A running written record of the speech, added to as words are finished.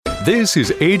This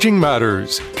is Aging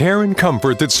Matters, care and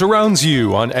comfort that surrounds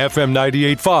you on FM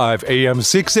 98.5 AM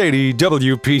 680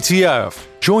 WPTF.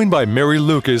 Joined by Mary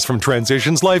Lucas from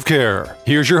Transitions Life Care.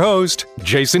 Here's your host,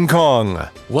 Jason Kong.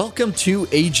 Welcome to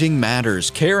Aging Matters,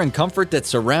 care and comfort that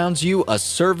surrounds you, a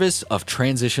service of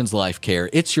Transitions Life Care.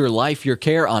 It's your life, your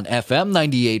care on FM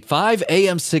 98.5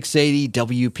 AM 680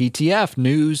 WPTF.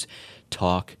 News,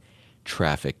 talk,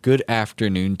 traffic. Good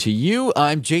afternoon to you.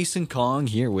 I'm Jason Kong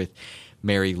here with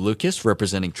Mary Lucas,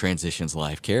 representing Transitions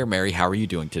Life Care. Mary, how are you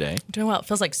doing today? Doing well. It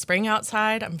feels like spring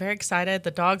outside. I'm very excited. The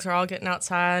dogs are all getting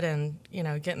outside and,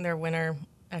 getting their winter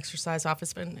exercise off.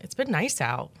 It's been nice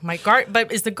out.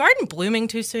 But is the garden blooming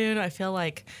too soon? I feel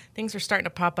like things are starting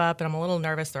to pop up and I'm a little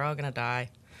nervous they're all going to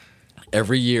die.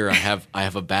 Every year I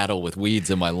have a battle with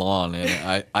weeds in my lawn,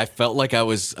 and I felt like I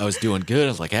was doing good. I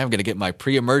was like, hey, I'm going to get my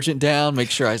pre-emergent down, make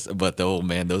sure but oh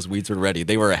man, those weeds were ready.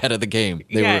 They were ahead of the game.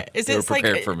 They were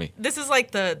prepared for me. This is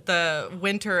like the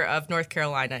winter of North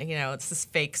Carolina. It's this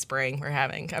fake spring we're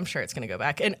having. I'm sure it's going to go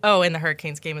back. And the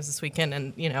Hurricanes game is this weekend,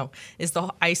 and is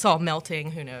the ice all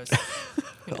melting? Who knows?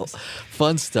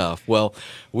 Fun stuff. Well,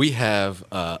 we have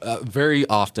very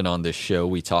often on this show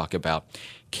we talk about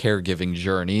caregiving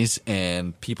journeys,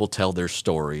 and people tell their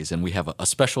stories. And we have a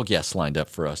special guest lined up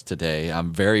for us today.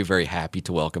 I'm very, very happy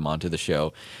to welcome onto the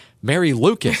show Mary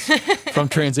Lucas from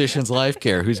Transitions Life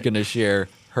Care, who's going to share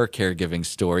her caregiving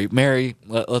story. Mary,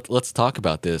 let's talk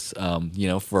about this.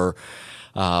 For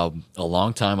a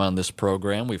long time on this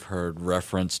program, we've heard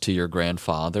reference to your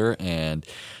grandfather, and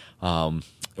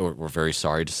we're very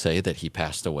sorry to say that he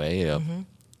passed away a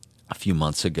few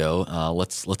months ago.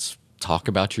 Let's talk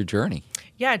about your journey.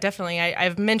 Yeah, definitely.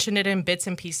 I've mentioned it in bits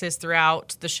and pieces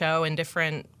throughout the show and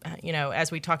different,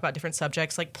 as we talk about different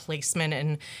subjects like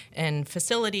placement and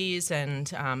facilities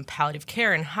and palliative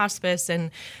care and hospice. And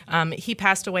he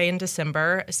passed away in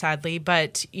December, sadly.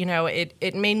 But,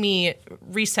 it made me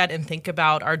reset and think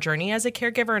about our journey as a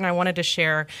caregiver. And I wanted to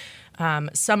share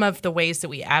some of the ways that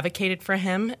we advocated for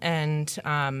him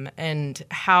and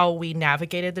how we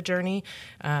navigated the journey.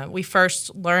 We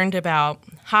first learned about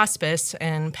hospice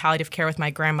and palliative care with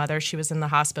my grandmother. She was in the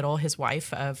hospital, his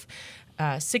wife of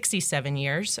 67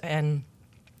 years. And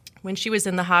when she was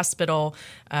in the hospital,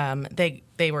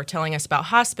 they were telling us about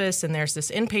hospice, and there's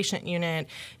this inpatient unit,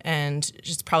 and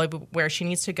just probably where she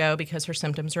needs to go because her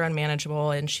symptoms are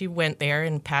unmanageable. And she went there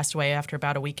and passed away after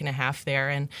about a week and a half there.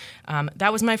 And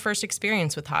that was my first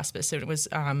experience with hospice. It was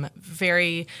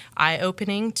very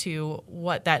eye-opening to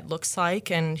what that looks like.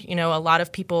 And, a lot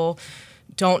of people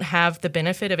don't have the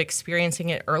benefit of experiencing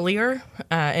it earlier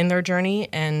in their journey,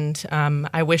 and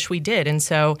I wish we did. And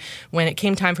so when it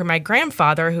came time for my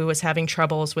grandfather, who was having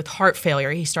troubles with heart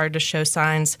failure, he started to show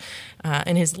signs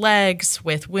in his legs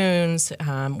with wounds.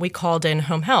 We called in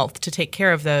home health to take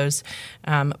care of those.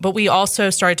 But we also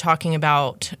started talking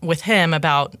with him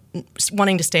about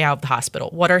wanting to stay out of the hospital.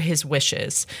 What are his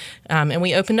wishes? And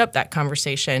we opened up that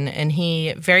conversation, and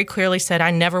he very clearly said,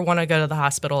 I never want to go to the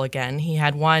hospital again. He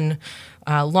had one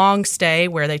long stay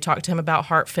where they talked to him about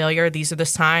heart failure. These are the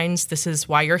signs. This is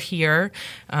why you're here.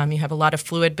 You have a lot of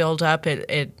fluid buildup,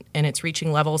 and it's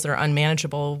reaching levels that are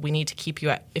unmanageable. We need to keep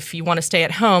you if you want to stay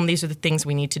at home, these are the things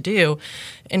we need to do.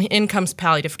 And in comes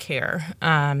palliative care,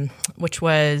 which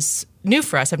was new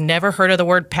for us. I've never heard of the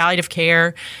word palliative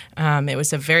care. It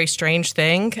was a very strange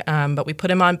thing, but we put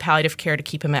him on palliative care to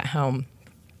keep him at home.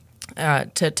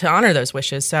 To honor those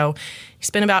wishes. So he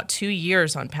spent about 2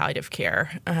 years on palliative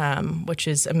care, which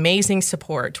is amazing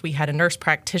support. We had a nurse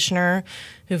practitioner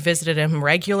who visited him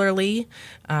regularly.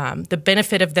 The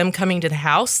benefit of them coming to the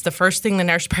house, the first thing the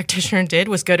nurse practitioner did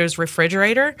was go to his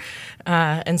refrigerator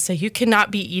and say, you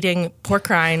cannot be eating pork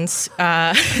rinds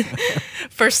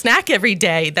for snack every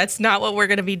day. That's not what we're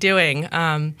going to be doing.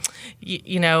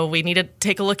 We need to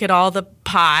take a look at all the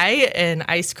pie and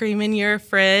ice cream in your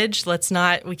fridge.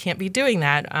 We can't be doing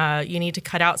that. You need to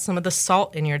cut out some of the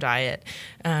salt in your diet.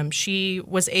 She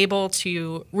was able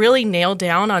to really nail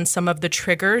down on some of the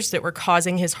triggers that were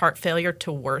causing his heart failure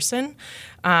to worsen,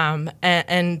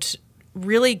 and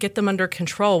really get them under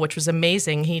control, which was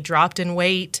amazing. He dropped in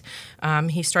weight.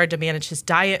 He started to manage his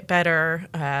diet better.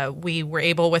 We were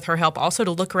able, with her help, also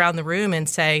to look around the room and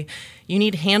say, you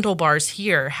need handlebars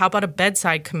here. How about a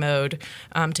bedside commode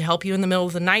to help you in the middle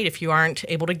of the night if you aren't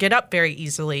able to get up very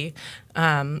easily?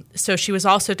 So she was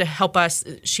also to help us.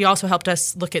 She also helped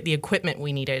us look at the equipment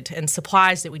we needed and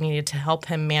supplies that we needed to help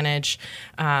him manage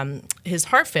his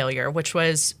heart failure, which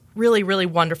was really, really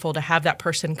wonderful to have that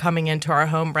person coming into our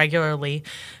home regularly.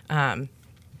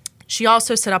 She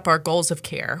also set up our goals of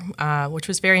care, which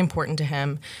was very important to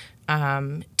him.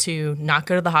 to not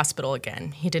go to the hospital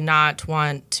again. He did not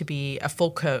want to be a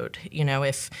full code.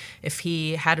 If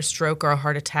he had a stroke or a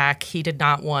heart attack, he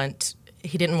didn't want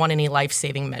any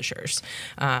life-saving measures.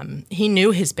 He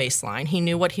knew his baseline. He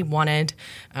knew what he wanted,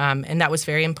 and that was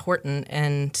very important.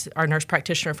 And our nurse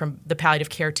practitioner from the palliative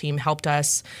care team helped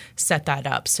us set that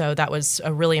up. So that was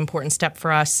a really important step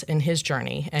for us in his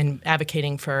journey and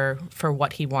advocating for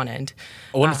what he wanted.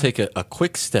 I want to take a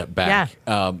quick step back.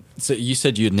 Yeah. So you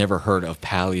said you had never heard of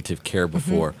palliative care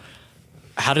before.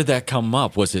 How did that come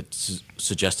up? Was it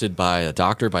suggested by a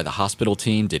doctor, by the hospital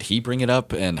team? Did he bring it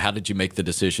up? And how did you make the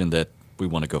decision that we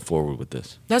want to go forward with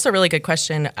this? That's a really good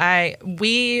question.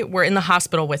 We were in the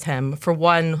hospital with him for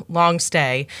one long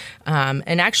stay,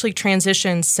 and actually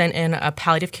Transitions sent in a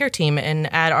palliative care team.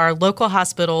 And at our local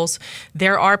hospitals,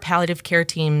 there are palliative care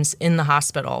teams in the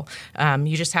hospital.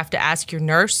 You just have to ask your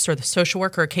nurse or the social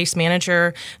worker or case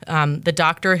manager, the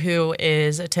doctor who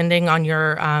is attending on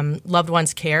your loved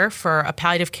one's care for a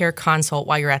palliative care consult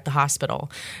while you're at the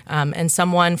hospital. And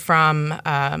someone from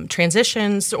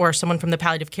Transitions or someone from the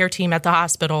palliative care team at the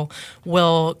hospital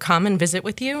will come and visit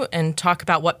with you and talk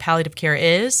about what palliative care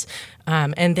is,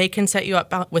 and they can set you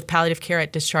up with palliative care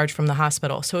at discharge from the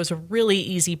hospital. So it was a really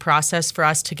easy process for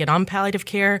us to get on palliative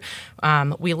care.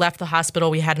 We left the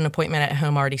hospital. We had an appointment at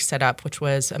home already set up, which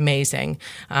was amazing.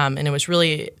 And it was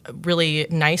really, really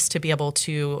nice to be able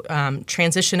to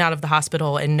transition out of the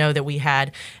hospital and know that we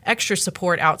had extra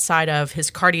support outside of his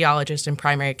cardiologist and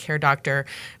primary care doctor.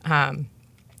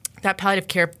 That palliative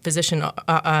care physician,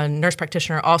 nurse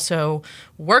practitioner, also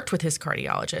worked with his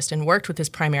cardiologist and worked with his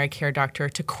primary care doctor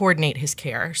to coordinate his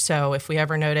care. So if we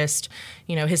ever noticed,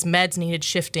 his meds needed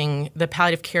shifting, the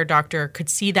palliative care doctor could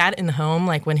see that in the home,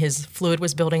 like when his fluid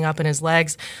was building up in his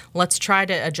legs. Let's try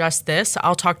to adjust this.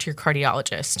 I'll talk to your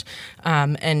cardiologist.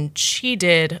 And she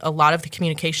did a lot of the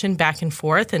communication back and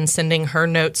forth and sending her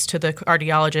notes to the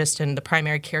cardiologist and the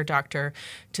primary care doctor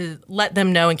to let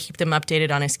them know and keep them updated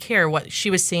on his care, what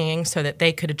she was seeing, so that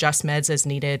they could adjust meds as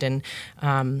needed.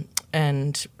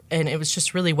 And it was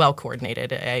just really well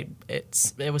coordinated.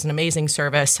 It was an amazing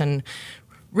service and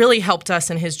really helped us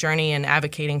in his journey and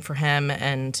advocating for him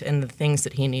and the things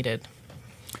that he needed.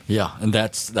 Yeah, and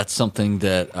that's something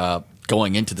that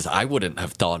going into this I wouldn't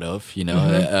have thought of.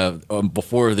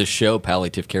 Before this show,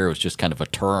 palliative care was just kind of a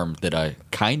term that I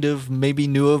kind of maybe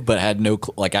knew of, but had no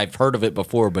I've heard of it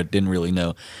before, but didn't really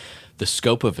know the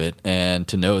scope of it. And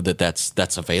to know that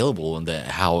that's available and that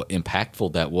how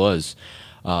impactful that was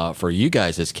for you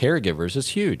guys as caregivers is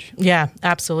huge. Yeah,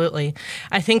 absolutely.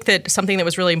 I think that something that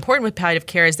was really important with palliative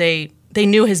care is they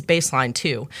knew his baseline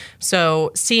too.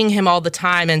 So seeing him all the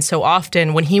time and so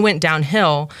often when he went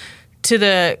downhill, to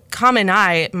the common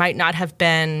eye, it might not have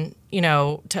been,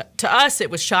 to us,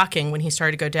 it was shocking when he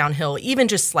started to go downhill, even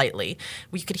just slightly.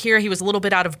 We could hear he was a little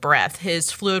bit out of breath.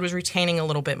 His fluid was retaining a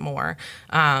little bit more.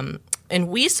 And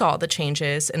we saw the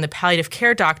changes, and the palliative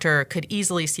care doctor could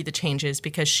easily see the changes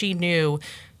because she knew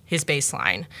his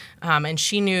baseline. And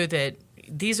she knew that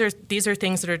these are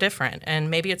things that are different,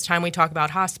 and maybe it's time we talk about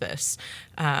hospice.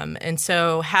 And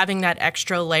so having that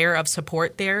extra layer of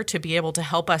support there to be able to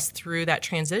help us through that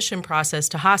transition process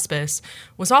to hospice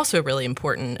was also really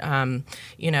important.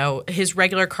 His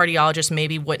regular cardiologist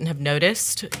maybe wouldn't have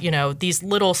noticed, these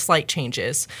little slight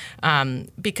changes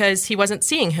because he wasn't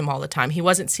seeing him all the time. He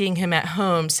wasn't seeing him at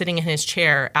home sitting in his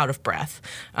chair out of breath.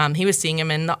 He was seeing him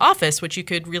in the office, which you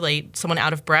could relate someone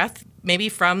out of breath maybe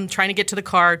from trying to get to the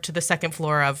car to the second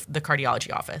floor of the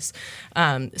cardiology office.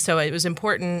 So it was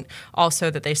important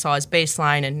also that they saw his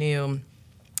baseline and knew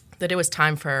that it was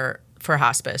time for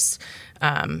hospice.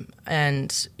 I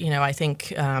think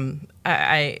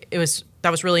that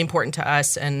was really important to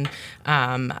us. And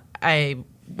I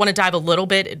want to dive a little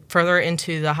bit further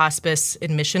into the hospice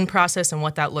admission process and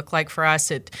what that looked like for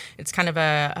us. It's kind of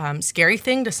a scary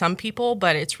thing to some people,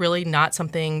 but it's really not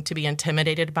something to be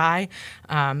intimidated by.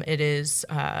 It is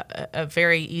a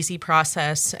very easy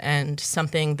process and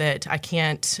something that I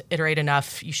can't iterate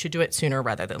enough. You should do it sooner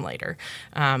rather than later.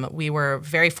 We were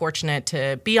very fortunate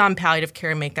to be on palliative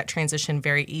care and make that transition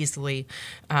very easily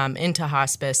into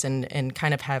hospice and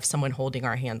kind of have someone holding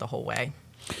our hand the whole way.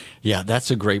 Yeah, that's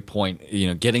a great point.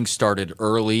 Getting started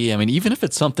early. I mean, even if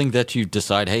it's something that you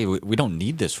decide, hey, we don't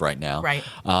need this right now. Right.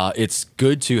 It's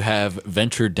good to have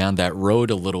ventured down that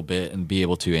road a little bit and be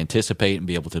able to anticipate and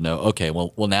be able to know, okay,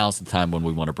 well, now's the time when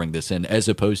we want to bring this in, as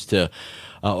opposed to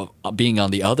being on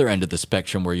the other end of the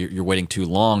spectrum where you're waiting too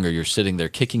long or you're sitting there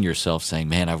kicking yourself saying,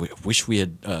 man, I wish we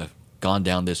had gone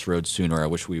down this road sooner. I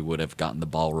wish we would have gotten the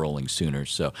ball rolling sooner.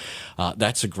 So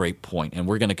that's a great point. And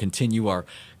we're going to continue our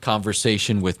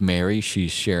conversation with Mary.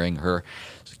 She's sharing her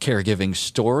caregiving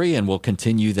story, and we'll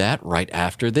continue that right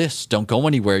after this. Don't go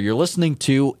anywhere. You're listening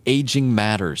to Aging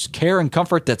Matters, care and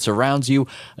comfort that surrounds you.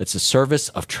 It's a service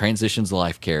of Transitions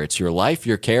Life Care. It's your life,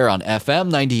 your care on FM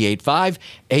 98.5,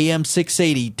 AM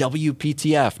 680,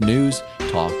 WPTF, News,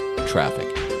 Talk, Traffic.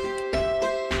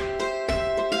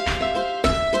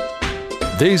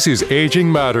 This is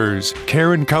Aging Matters,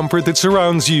 care and comfort that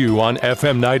surrounds you on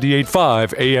FM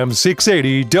 98.5 AM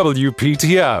 680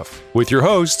 WPTF with your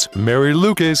hosts, Mary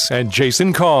Lucas and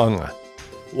Jason Kong.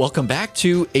 Welcome back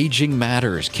to Aging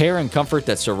Matters, care and comfort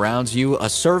that surrounds you, a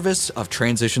service of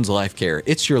Transitions Life Care.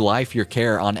 It's your life, your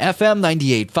care on FM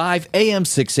 98.5 AM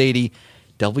 680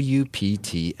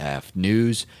 WPTF,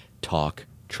 News, Talk,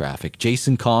 Traffic.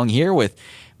 Jason Kong here with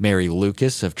Mary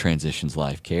Lucas of Transitions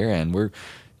Life Care, and we're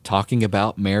talking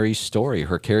about Mary's story,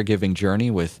 her caregiving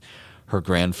journey with her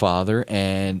grandfather.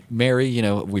 And Mary, you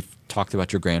know, we've talked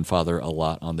about your grandfather a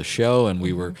lot on the show, and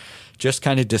we were just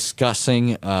kind of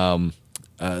discussing, I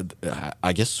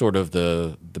guess, sort of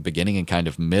the beginning and kind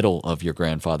of middle of your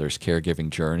grandfather's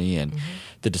caregiving journey and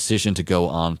the decision to go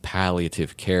on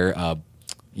palliative care.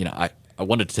 You know, I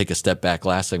wanted to take a step back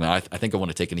last segment. I think I want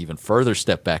to take an even further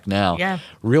step back now. Yeah.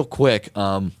 Real quick,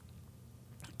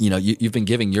 you know, you've been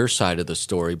giving your side of the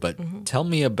story, but tell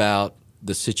me about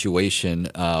the situation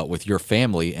with your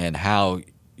family and how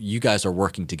you guys are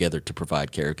working together to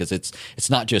provide care, because it's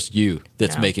not just you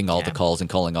that's making all the calls and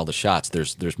calling all the shots.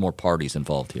 There's more parties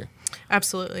involved here.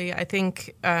 Absolutely. I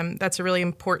think that's a really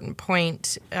important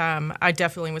point. I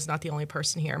definitely was not the only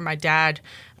person here. My dad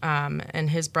and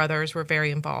his brothers were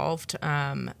very involved.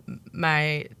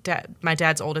 My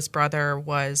dad's oldest brother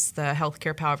was the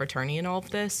healthcare power of attorney in all of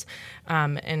this,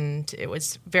 and it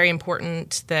was very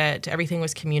important that everything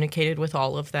was communicated with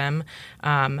all of them.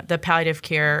 The palliative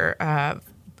care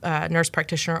nurse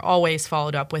practitioner always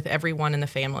followed up with everyone in the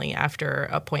family after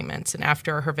appointments and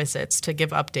after her visits to give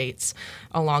updates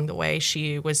along the way.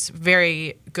 She was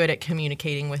very good at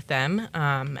communicating with them.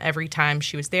 Every time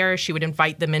she was there, she would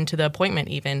invite them into the appointment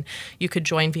even. You could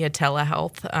join via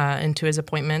telehealth into his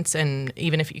appointments, and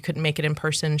even if you couldn't make it in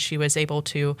person, she was able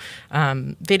to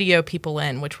video people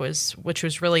in, which was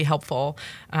really helpfor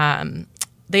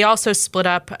They also split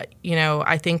up. You know,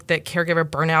 I think that caregiver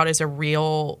burnout is a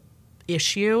real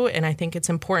issue, and I think it's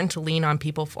important to lean on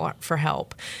people for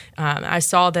help. I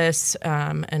saw this,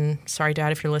 and sorry,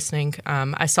 Dad, if you're listening,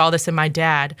 I saw this in my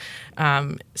dad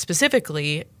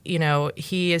specifically. You know,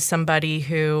 he is somebody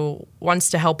who wants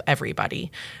to help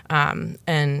everybody,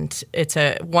 and it's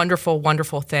a wonderful,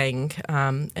 wonderful thing,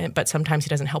 but sometimes he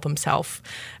doesn't help himself.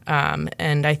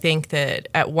 And I think that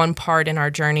at one part in our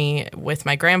journey with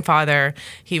my grandfather,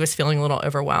 he was feeling a little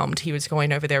overwhelmed. He was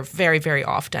going over there very, very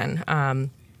often.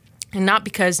 And not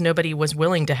because nobody was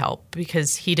willing to help,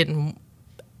 because he didn't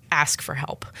ask for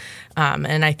help.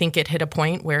 And I think it hit a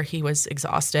point where he was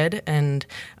exhausted. And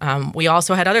we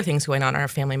also had other things going on in our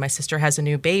family. My sister has a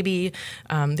new baby.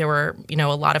 There were, you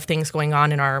know, a lot of things going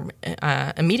on in our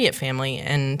immediate family.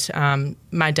 And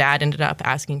my dad ended up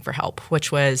asking for help, which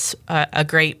was a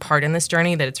great part in this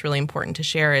journey that it's really important to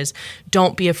share is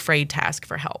don't be afraid to ask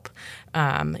for help.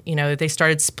 You know, they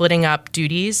started splitting up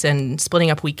duties and splitting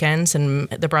up weekends, and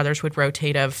the brothers would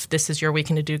rotate of this is your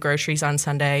weekend to do groceries on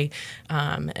Sunday.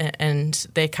 And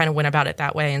they kind of went about it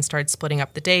that way and started splitting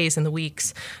up the days and the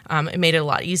weeks. It made it a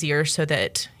lot easier so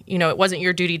that, you know, it wasn't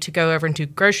your duty to go over and do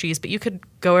groceries, but you could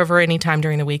go over any time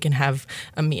during the week and have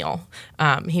a meal.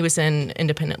 He was in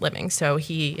independent living, so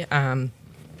he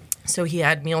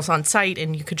had meals on site,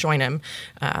 and you could join him.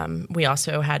 We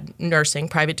also had nursing,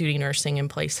 private duty nursing in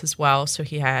place as well. So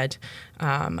he had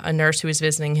a nurse who was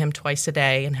visiting him twice a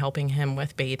day and helping him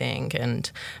with bathing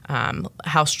and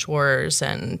house chores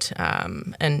and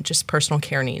just personal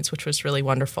care needs, which was really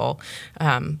wonderful.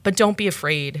 But don't be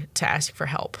afraid to ask for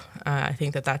help. I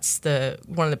think that that's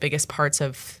one of the biggest parts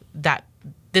of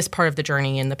this part of the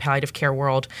journey in the palliative care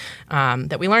world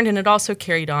that we learned, and it also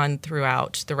carried on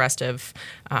throughout the rest of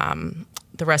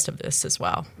this as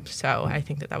well. So I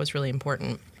think that was really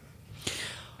important.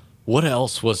 What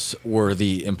else were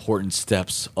the important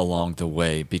steps along the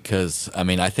way? Because, I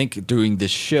mean, I think doing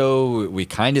this show, we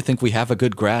kind of think we have a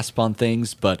good grasp on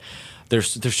things, but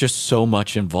there's just so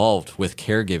much involved with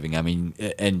caregiving. I mean,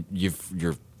 and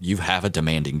you have a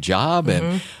demanding job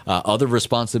and other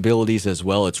responsibilities as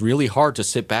well. It's really hard to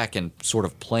sit back and sort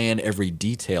of plan every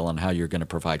detail on how you're going to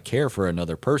provide care for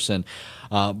another person.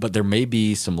 But there may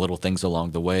be some little things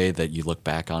along the way that you look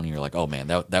back on and you're like, oh man,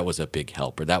 that was a big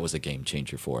help, or that was a game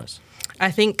changer for us.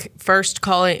 I think first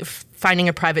finding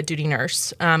a private duty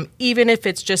nurse, even if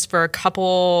it's just for a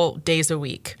couple days a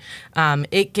week.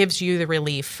 It gives you the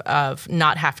relief of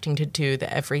not having to do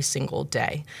the every single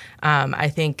day. I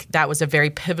think that was a very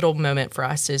pivotal moment for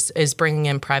us is bringing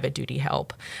in private duty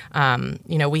help.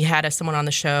 We had someone on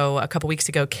the show a couple weeks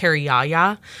ago, Carrie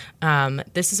Yaya.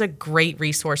 This is a great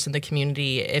resource in the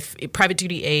community. If private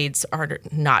duty aides are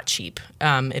not cheap,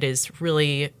 it is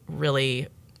really, really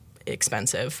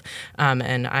expensive,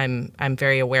 and I'm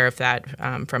very aware of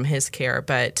that from his care.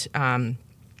 But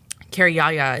Carrie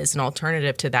Yaya is an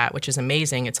alternative to that, which is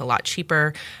amazing. It's a lot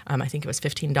cheaper. I think it was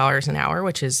 $15 an hour,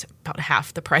 which is about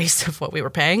half the price of what we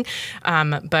were paying.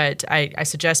 But I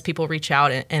suggest people reach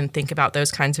out and think about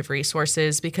those kinds of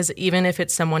resources, because even if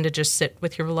it's someone to just sit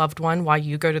with your loved one while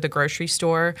you go to the grocery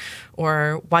store,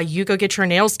 or while you go get your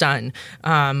nails done,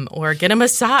 or get a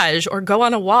massage, or go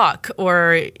on a walk,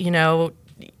 or,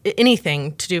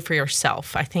 anything to do for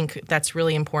yourself, I think that's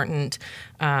really important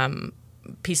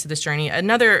piece of this journey.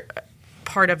 Another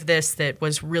part of this that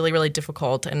was really, really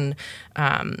difficult, and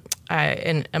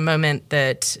in a moment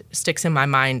that sticks in my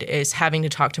mind, is having to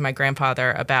talk to my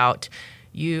grandfather about,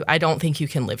 I don't think you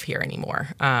can live here anymore.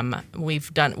 We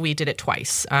did it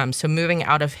twice. So moving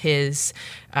out of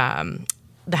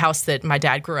the house that my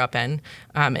dad grew up in,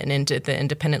 and into the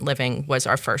independent living was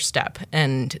our first step.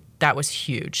 And that was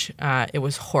huge. It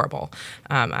was horrible.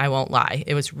 I won't lie.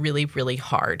 It was really, really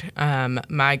hard.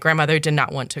 My grandmother did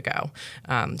not want to go.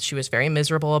 She was very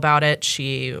miserable about it.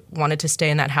 She wanted to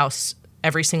stay in that house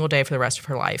every single day for the rest of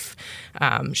her life.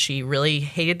 She really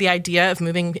hated the idea of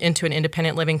moving into an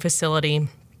independent living facility.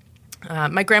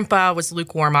 My grandpa was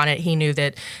lukewarm on it. He knew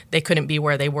that they couldn't be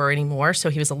where they were anymore, so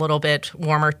he was a little bit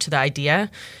warmer to the idea.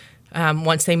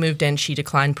 Once they moved in, she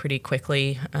declined pretty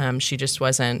quickly. She just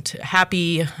wasn't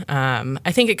happy.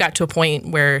 I think it got to a point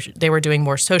where they were doing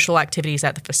more social activities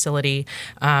at the facility,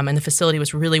 and the facility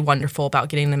was really wonderful about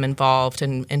getting them involved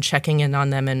and checking in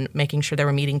on them and making sure they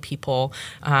were meeting people.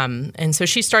 And so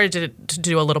she started to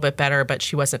do a little bit better, but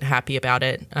she wasn't happy about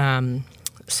it.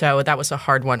 So that was a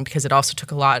hard one, because it also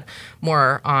took a lot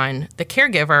more on the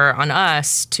caregiver, on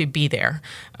us, to be there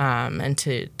and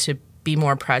to be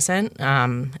more present.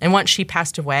 And once she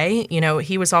passed away,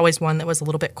 he was always one that was a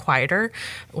little bit quieter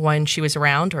when she was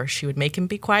around, or she would make him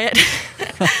be quiet.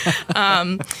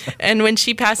 And when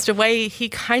she passed away, he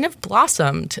kind of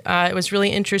blossomed. It was really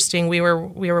interesting. We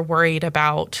were worried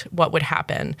about what would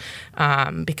happen,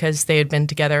 because they had been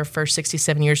together for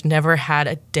 67 years, never had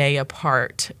a day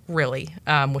apart, really,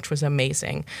 which was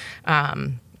amazing.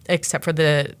 Except for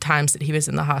the times that he was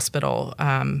in the hospital.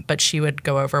 But she would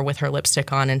go over with her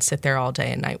lipstick on and sit there all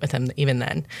day and night with him, even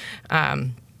then.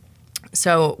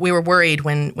 So we were worried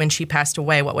when she passed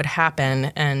away what would happen,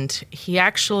 and he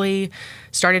actually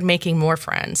started making more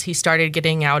friends. He started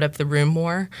getting out of the room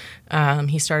more.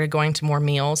 He started going to more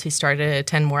meals. He started to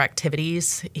attend more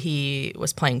activities. He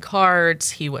was playing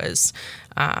cards. He was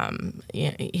going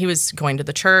to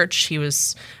the church. He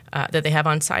was that they have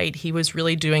on site. He was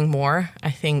really doing more.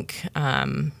 I think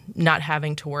not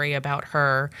having to worry about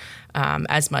her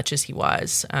as much as he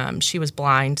was. She was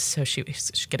blind, so she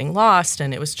was getting lost,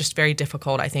 and it was just very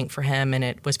difficult, I think, for him, and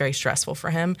it was very stressful for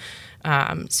him.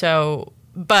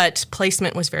 But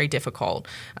placement was very difficult.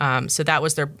 So that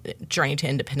was their journey to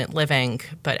independent living.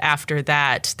 But after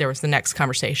that, there was the next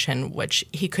conversation, which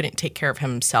he couldn't take care of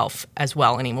himself as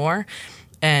well anymore.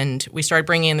 And we started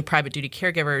bringing in the private duty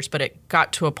caregivers, but it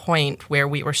got to a point where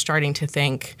we were starting to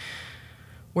think,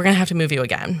 we're going to have to move you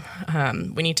again.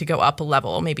 We need to go up a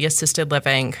level, maybe assisted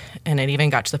living. And it even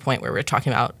got to the point where we were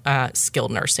talking about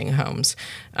skilled nursing homes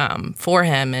for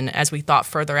him. And as we thought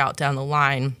further out down the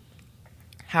line,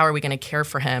 how are we going to care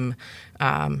for him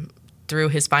through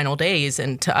his final days?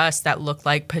 And to us, that looked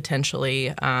like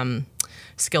potentially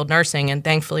skilled nursing. And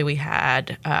thankfully, we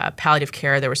had palliative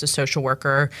care. There was a social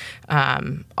worker.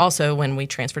 Also, when we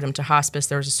transferred him to hospice,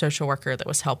 there was a social worker that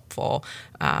was helpful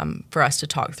for us to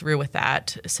talk through with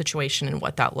that situation and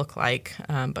what that looked like.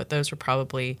 But those were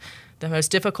probably the most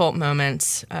difficult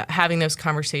moments, having those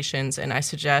conversations. And I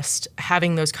suggest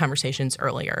having those conversations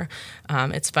earlier.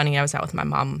 It's funny, I was out with my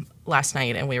mom last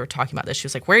night and we were talking about this. She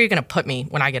was like, where are you going to put me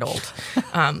when I get old?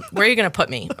 Where are you going to put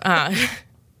me?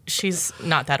 She's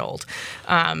not that old.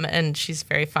 And she's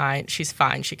very fine. She's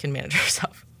fine. She can manage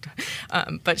herself.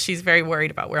 But she's very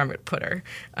worried about where I'm going to put her.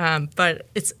 But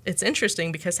it's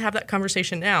interesting because to have that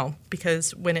conversation now,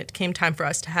 because when it came time for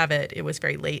us to have it, it was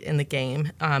very late in the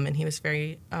game. And he was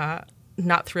very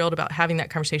not thrilled about having that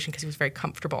conversation because he was very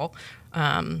comfortable.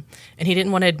 And he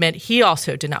didn't want to admit, he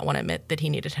also did not want to admit that he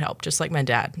needed help, just like my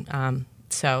dad.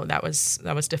 So that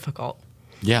was difficult.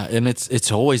 Yeah, and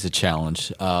it's always a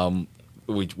challenge.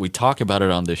 we talk about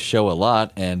it on this show a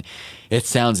lot, and it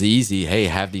sounds easy. Hey,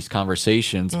 have these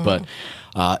conversations, but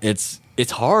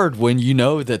it's hard when you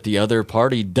know that the other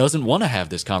party doesn't want to have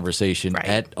this conversation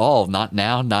at all. Not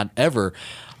now, not ever.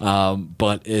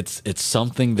 But it's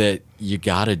something that you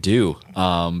got to do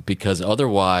because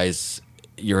otherwise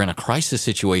you're in a crisis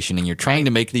situation and you're trying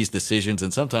to make these decisions,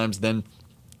 and sometimes then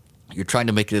you're trying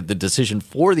to make the decision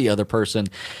for the other person,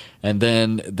 and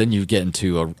then you get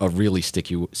into a really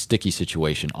sticky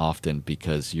situation often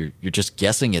because you're just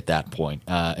guessing at that point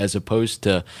as opposed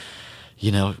to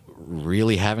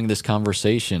really having this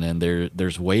conversation. And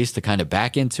there's ways to kind of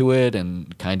back into it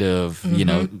and kind of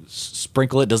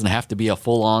sprinkle it. Doesn't have to be a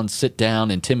full-on sit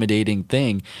down intimidating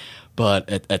thing, but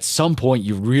at some point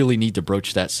you really need to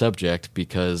broach that subject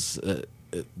because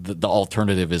the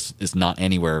alternative is not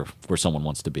anywhere where someone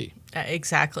wants to be.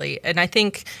 Exactly. And I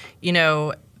think,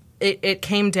 it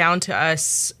came down to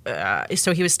us.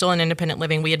 So he was still in independent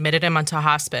living. We admitted him onto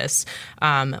hospice,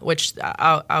 which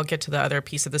I'll get to the other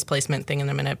piece of this placement thing in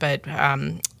a minute. But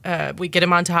we get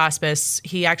him onto hospice.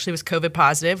 He actually was COVID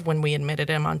positive when we admitted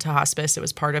him onto hospice. It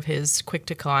was part of his quick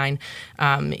decline.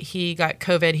 He got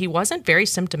COVID. He wasn't very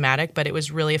symptomatic, but it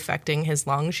was really affecting his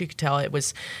lungs. You could tell it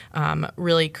was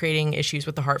really creating issues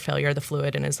with the heart failure, the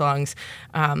fluid in his lungs.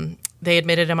 They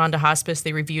admitted him onto hospice.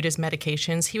 They reviewed his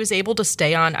medications. He was able to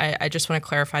stay on. I just want to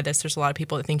clarify this. There's a lot of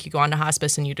people that think you go onto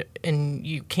hospice and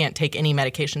you can't take any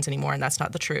medications anymore, and that's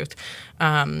not the truth.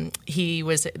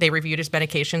 They reviewed his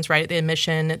medications right at the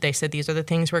admission. They said these are the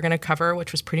things we're going to cover,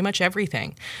 which was pretty much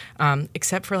everything,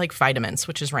 except for like vitamins,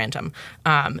 which is random.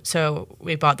 So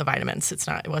we bought the vitamins.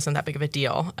 It wasn't that big of a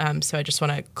deal. So I just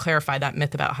want to clarify that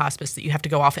myth about hospice that you have to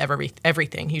go off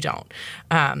everything. You don't.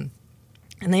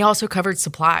 And they also covered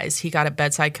supplies. He got a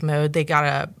bedside commode. They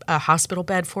got a hospital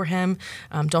bed for him.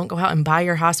 Don't go out and buy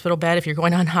your hospital bed. If you're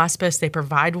going on hospice, they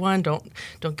provide one. Don't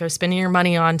go spending your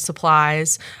money on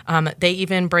supplies. They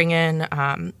even bring in,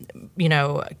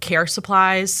 care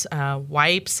supplies,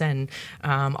 wipes, and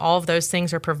all of those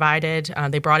things are provided.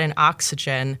 They brought in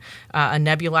oxygen, a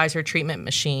nebulizer treatment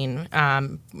machine,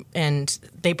 and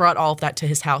they brought all of that to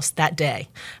his house that day.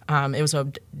 It was a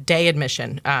day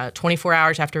admission, 24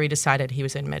 hours after we decided he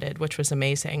was admitted, which was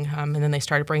amazing. And then they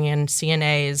started bringing in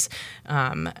CNAs,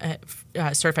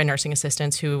 certified nursing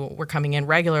assistants who were coming in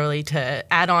regularly to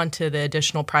add on to the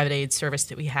additional private aid service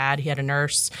that we had. He had a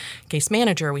nurse, case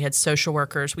manager, we had social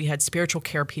workers, we had spiritual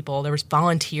care people, there was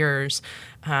volunteers.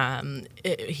 He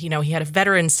had a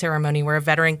veteran ceremony where a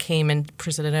veteran came and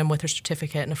presented him with a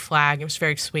certificate and a flag. It was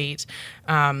very sweet.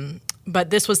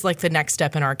 But this was like the next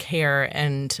step in our care,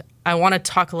 and I want to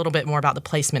talk a little bit more about the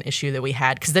placement issue that we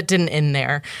had because that didn't end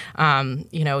there.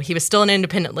 He was still in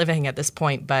independent living at this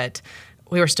point, but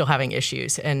we were still having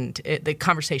issues, and the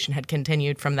conversation had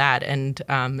continued from that, and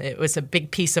it was a big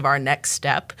piece of our next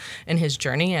step in his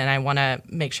journey, and I want to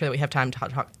make sure that we have time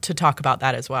to talk about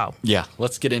that as well. Yeah,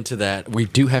 let's get into that. We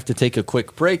do have to take a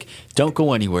quick break. Don't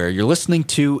go anywhere. You're listening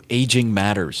to Aging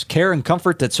Matters, care and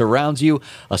comfort that surrounds you,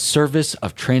 a service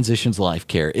of Transitions Life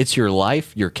Care. It's your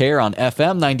life, your care on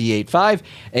FM 98.5,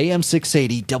 AM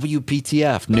 680,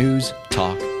 WPTF, News,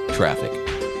 Talk, Traffic.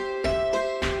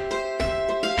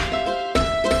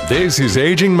 This is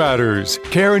Aging Matters,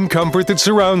 care and comfort that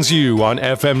surrounds you on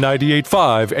FM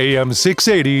 98.5, AM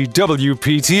 680,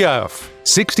 WPTF.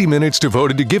 60 minutes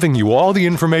devoted to giving you all the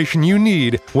information you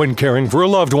need when caring for a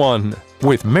loved one.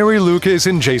 With Mary Lucas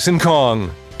and Jason Kong.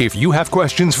 If you have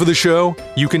questions for the show,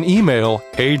 you can email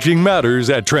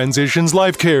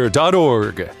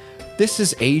agingmatters@transitionslifecare.org. This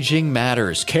is Aging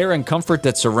Matters, care and comfort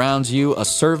that surrounds you, a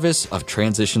service of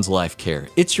Transitions Life Care.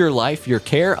 It's your life, your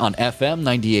care on FM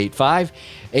 98.5,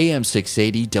 AM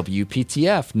 680,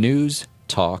 WPTF, News,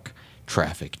 Talk,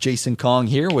 Traffic. Jason Kong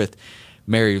here with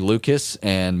Mary Lucas,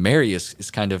 and Mary is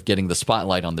kind of getting the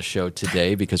spotlight on the show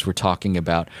today because we're talking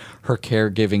about her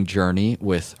caregiving journey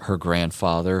with her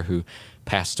grandfather who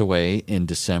passed away in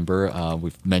December.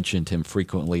 We've mentioned him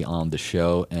frequently on the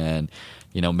show, and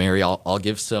Mary, I'll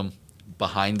give some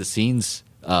behind-the-scenes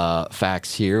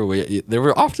facts here. There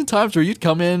were often times where you'd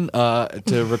come in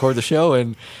to record the show,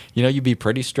 and you'd be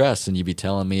pretty stressed, and you'd be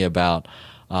telling me about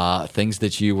things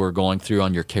that you were going through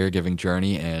on your caregiving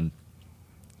journey. And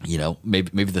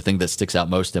maybe the thing that sticks out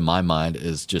most in my mind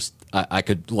is just I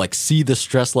could see the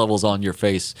stress levels on your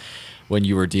face when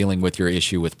you were dealing with your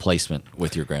issue with placement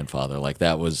with your grandfather.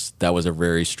 That was a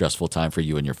very stressful time for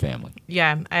you and your family.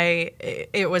 Yeah,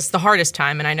 it was the hardest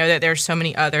time, and I know that there's so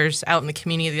many others out in the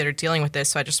community that are dealing with this,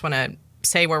 so I just want to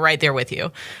say we're right there with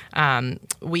you.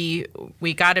 We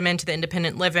got him into the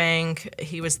independent living.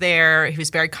 He was there. He was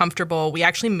very comfortable. We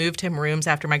actually moved him rooms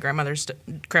after my grandmother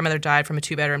died from a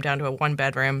 2-bedroom down to a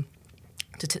 1-bedroom.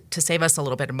 To save us a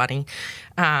little bit of money.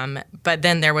 But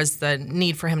then there was the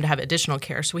need for him to have additional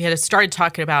care. So we had started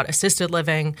talking about assisted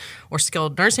living or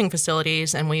skilled nursing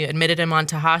facilities, and we admitted him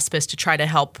onto hospice to try to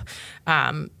help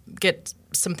get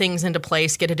some things into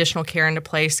place, get additional care into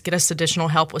place, get us additional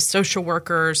help with social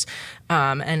workers,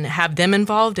 and have them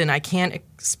involved. And I can't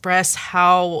express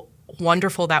how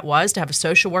wonderful that was to have a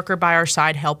social worker by our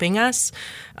side helping us,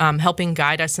 helping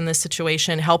guide us in this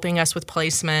situation, helping us with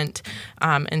placement,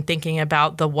 and thinking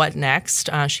about the what next.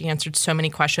 She answered so many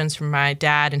questions from my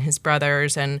dad and his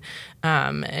brothers, and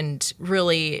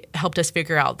really helped us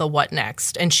figure out the what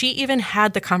next. And she even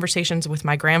had the conversations with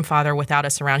my grandfather without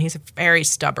us around. He's very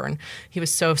stubborn. He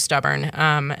was so stubborn.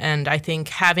 And I think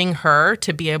having her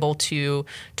to be able to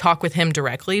talk with him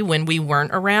directly when we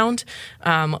weren't around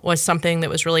was something that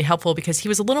was really helpful, because he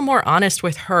was a little more honest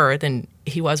with her than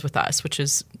he was with us, which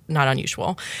is not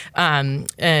unusual.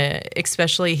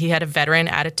 Especially he had a veteran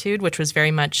attitude, which was very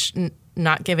much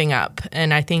not giving up.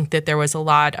 And I think that there was a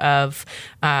lot of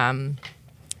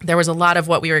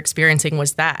what we were experiencing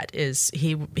was that is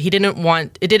he didn't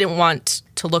want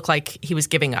to look like he was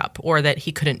giving up or that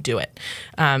he couldn't do it.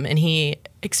 And he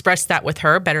expressed that with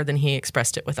her better than he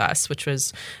expressed it with us, which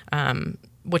was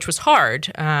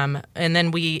hard. And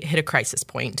then we hit a crisis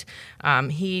point.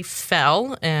 He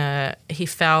fell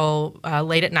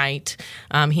late at night.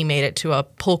 He made it to a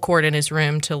pull cord in his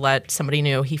room to let somebody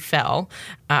know he fell.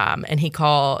 And they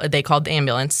called the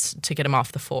ambulance to get him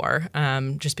off the floor.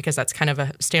 Just because that's kind of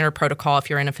a standard protocol. If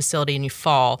you're in a facility and you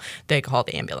fall, they call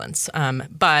the ambulance.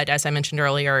 But as I mentioned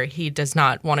earlier, he does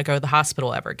not want to go to the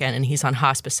hospital ever again, and he's on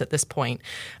hospice at this point.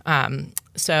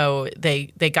 So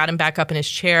they got him back up in his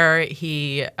chair.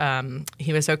 He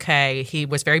was okay. He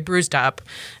was very bruised up,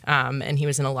 and he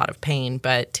was in a lot of pain,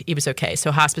 but he was okay.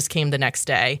 So hospice came the next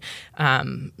day,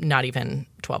 not even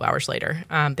 12 hours later.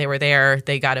 They were there.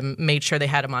 They got him, made sure they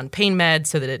had him on pain meds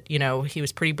so that he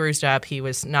was pretty bruised up. He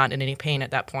was not in any pain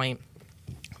at that point.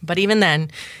 But even then,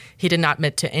 he did not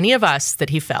admit to any of us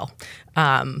that he fell.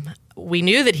 We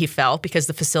knew that he fell because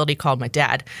the facility called my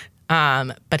dad.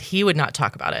 But he would not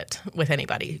talk about it with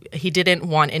anybody. He didn't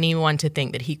want anyone to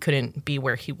think that he couldn't be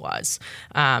where he was.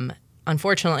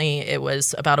 Unfortunately, it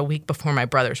was about a week before my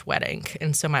brother's wedding.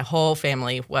 And so my whole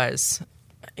family was,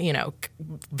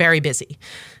 very busy.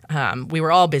 We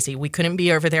were all busy. We couldn't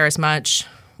be over there as much.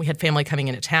 We had family coming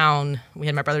into town. We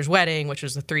had my brother's wedding, which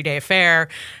was a 3-day affair.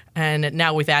 And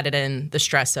now we've added in the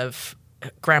stress of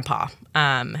Grandpa,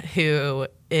 who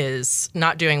is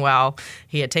not doing well.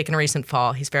 He had taken a recent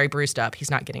fall. He's very bruised up. He's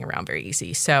not getting around very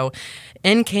easy. So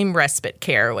in came respite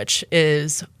care, which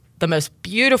is the most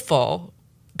beautiful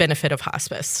benefit of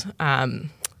hospice.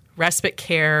 Respite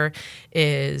care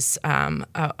is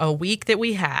a week that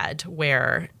we had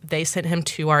where they sent him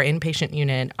to our inpatient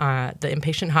unit, the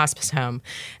inpatient hospice home,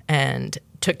 and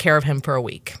took care of him for a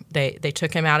week. They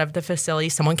took him out of the facility.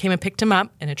 Someone came and picked him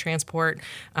up in a transport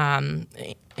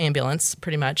ambulance,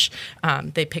 pretty much.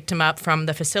 They picked him up from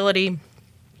the facility,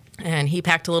 and he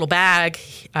packed a little bag.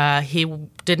 He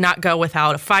did not go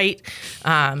without a fight.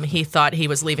 He thought he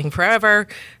was leaving forever.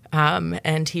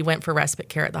 And he went for respite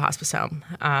care at the hospice home.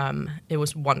 It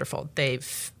was wonderful.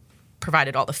 They've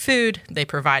provided all the food. They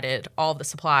provided all the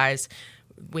supplies.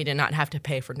 We did not have to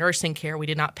pay for nursing care. We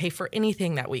did not pay for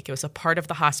anything that week. It was a part of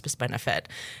the hospice benefit.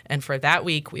 And for that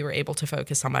week, we were able to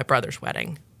focus on my brother's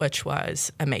wedding, which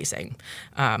was amazing.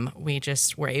 We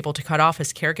just were able to cut off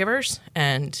as caregivers.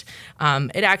 And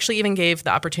it actually even gave the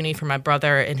opportunity for my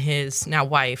brother and his now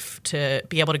wife to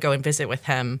be able to go and visit with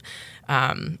him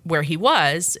where he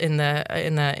was in the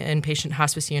inpatient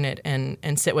hospice unit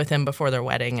and sit with him before their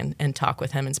wedding and talk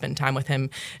with him and spend time with him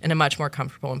in a much more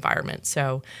comfortable environment.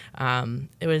 So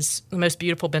it was the most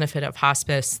beautiful benefit of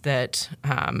hospice that,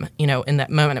 in that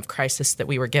moment of crisis that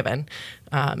we were given.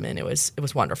 And it was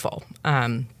wonderful.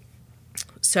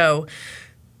 So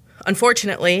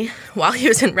unfortunately, while he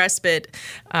was in respite,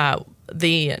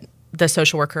 the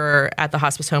social worker at the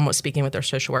hospice home was speaking with our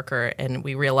social worker, and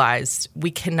we realized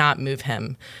we cannot move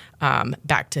him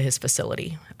back to his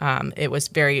facility. It was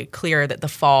very clear that the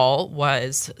fall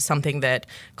was something that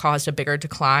caused a bigger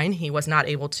decline. He was not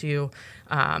able to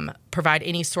provide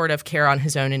any sort of care on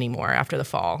his own anymore after the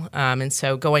fall. And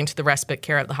so going to the respite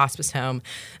care at the hospice home,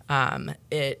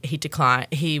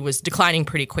 he was declining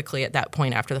pretty quickly at that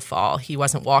point after the fall. He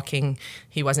wasn't walking.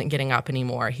 He wasn't getting up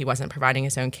anymore. He wasn't providing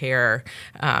his own care.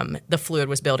 The fluid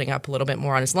was building up a little bit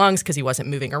more on his lungs because he wasn't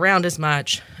moving around as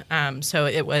much. So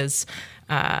it was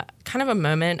kind of a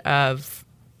moment of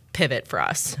pivot for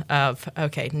us of,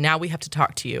 okay, now we have to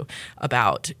talk to you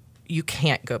about you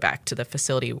can't go back to the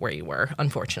facility where you were,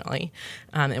 unfortunately.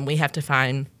 And we have to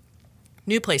find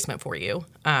new placement for you.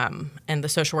 And the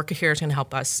social worker here is going to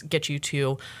help us get you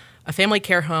to a family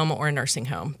care home or a nursing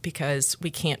home because we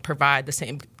can't provide the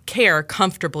same care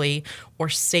comfortably or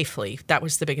safely. That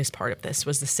was the biggest part of this,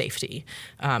 was the safety.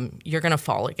 You're going to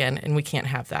fall again, and we can't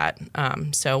have that.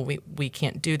 So we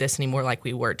can't do this anymore like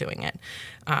we were doing it.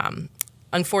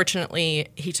 Unfortunately,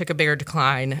 he took a bigger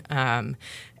decline,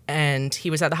 and he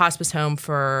was at the hospice home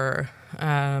for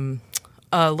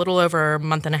a little over a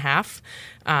month and a half.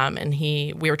 And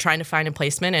we were trying to find a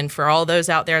placement. And for all those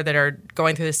out there that are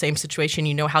going through the same situation,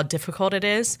 you know how difficult it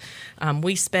is.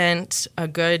 We spent a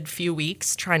good few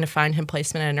weeks trying to find him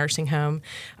placement at a nursing home.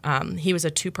 He was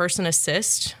a 2-person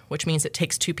assist, which means it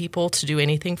takes 2 people to do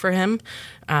anything for him.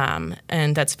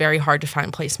 And that's very hard to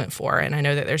find placement for. And I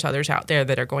know that there's others out there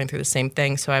that are going through the same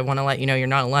thing. So I want to let you know you're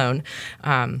not alone.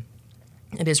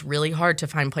 It is really hard to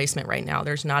find placement right now.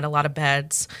 There's not a lot of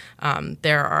beds.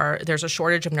 There's a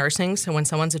shortage of nursing. So when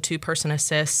someone's a 2-person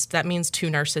assist, that means 2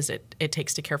 nurses it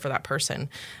takes to care for that person.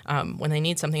 When they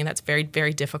need something, that's very,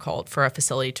 very difficult for a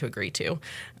facility to agree to.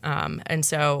 And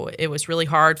so it was really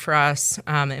hard for us.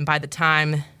 And by the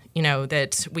time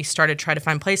that we started trying to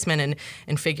find placement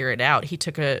and figure it out, he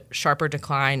took a sharper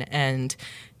decline, and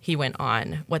he went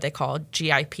on what they call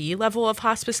GIP level of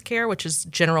hospice care, which is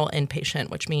general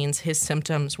inpatient, which means his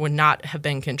symptoms would not have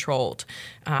been controlled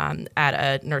at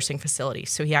a nursing facility.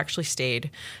 So he actually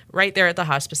stayed right there at the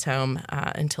hospice home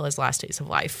until his last days of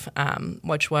life,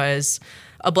 which was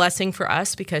a blessing for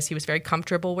us because he was very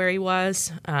comfortable where he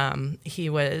was. He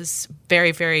was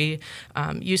very, very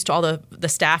used to all the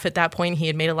staff at that point. He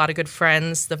had made a lot of good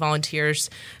friends. The volunteers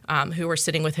who were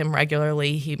sitting with him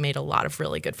regularly, he made a lot of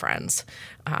really good friends.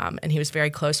 And he was very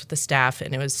close with the staff,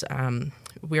 and it was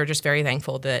we were just very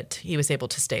thankful that he was able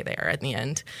to stay there at the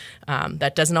end.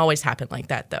 That doesn't always happen like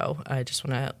that, though. I just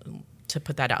want to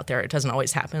put that out there. It doesn't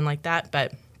always happen like that,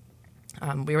 but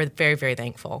we were very, very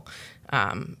thankful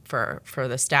for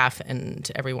the staff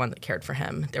and everyone that cared for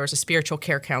him. There was a spiritual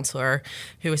care counselor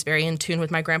who was very in tune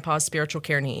with my grandpa's spiritual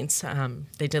care needs.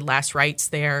 They did last rites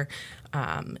there.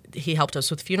 He helped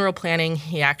us with funeral planning.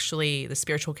 The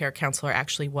spiritual care counselor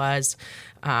actually was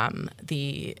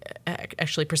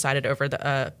actually presided over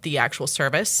the actual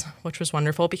service, which was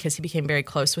wonderful because he became very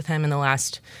close with him in the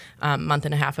last month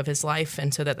and a half of his life.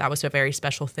 And so that was a very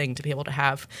special thing to be able to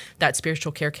have that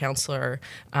spiritual care counselor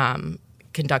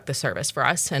conduct the service for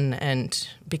us, and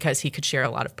because he could share a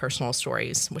lot of personal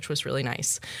stories, which was really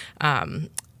nice. And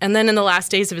then in the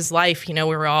last days of his life, we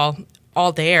were all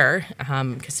there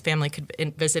because family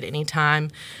could visit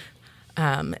anytime.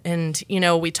 And,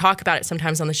 we talk about it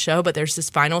sometimes on the show, but there's this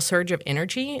final surge of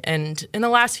energy. And in the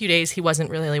last few days, he wasn't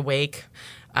really awake,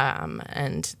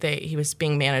 and he was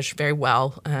being managed very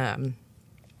well.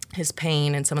 His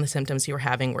pain and some of the symptoms he were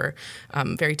having were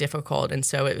very difficult, and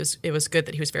so it was good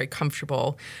that he was very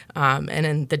comfortable. And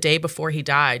then the day before he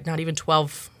died, not even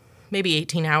 12, maybe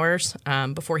 18 hours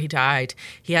before he died,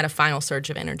 he had a final surge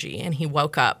of energy, and he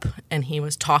woke up and he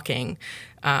was talking,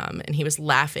 and he was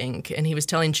laughing, and he was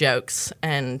telling jokes,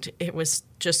 and it was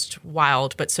just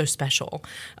wild but so special.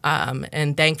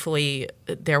 And thankfully,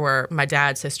 my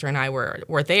dad, sister, and I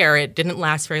were there. It didn't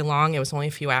last very long. It was only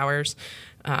a few hours.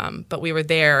 But we were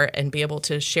there and be able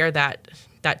to share that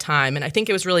time. And I think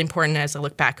it was really important as I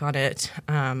look back on it,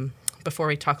 before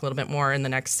we talk a little bit more in the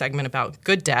next segment about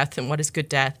good death and what is good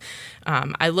death.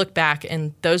 I look back,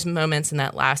 and those moments in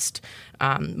that last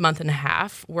month and a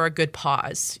half were a good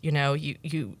pause.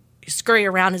 You scurry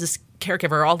around as a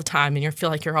caregiver all the time, and you feel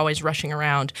like you're always rushing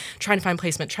around, trying to find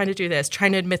placement, trying to do this,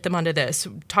 trying to admit them onto this,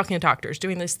 talking to doctors,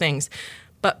 doing these things.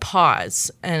 But pause,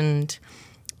 and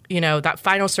that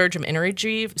final surge of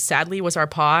energy, sadly, was our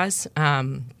pause.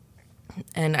 And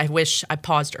I wish I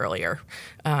paused earlier,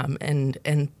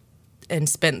 and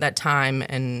spent that time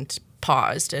and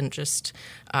paused, and just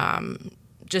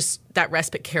that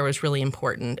respite care was really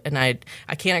important. And I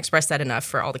can't express that enough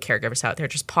for all the caregivers out there.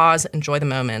 Just pause, enjoy the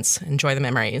moments, enjoy the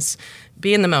memories,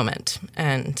 be in the moment,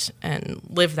 and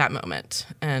live that moment,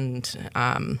 and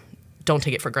don't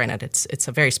take it for granted. It's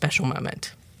a very special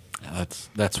moment.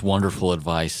 That's wonderful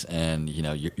advice, and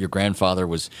your grandfather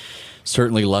was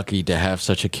certainly lucky to have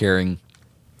such a caregiving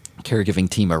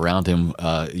team around him.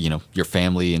 Your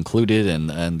family included,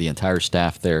 and the entire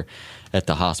staff there at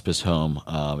the hospice home.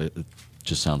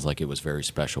 Just sounds like it was very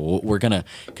special. We're going to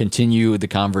continue the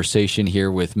conversation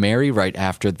here with Mary right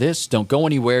after this. Don't go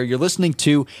anywhere. You're listening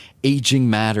to Aging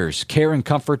Matters, care and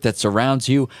comfort that surrounds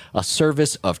you, a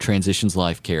service of Transitions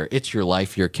Life Care. It's your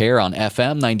life, your care on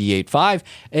FM 98.5,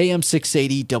 AM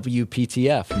 680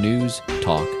 WPTF, News,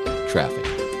 Talk, Traffic.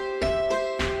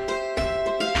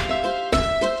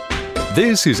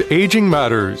 This is Aging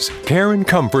Matters, care and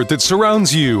comfort that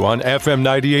surrounds you on FM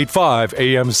 98.5,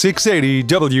 AM 680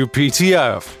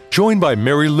 WPTF. Joined by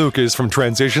Mary Lucas from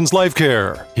Transitions Life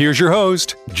Care. Here's your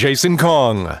host, Jason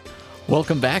Kong.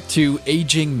 Welcome back to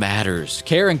Aging Matters,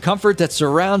 care and comfort that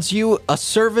surrounds you, a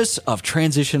service of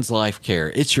Transitions Life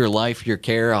Care. It's your life, your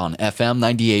care on FM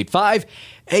 98.5,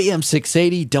 AM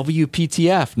 680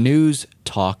 WPTF, News,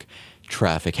 Talk,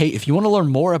 Traffic. Hey, if you want to learn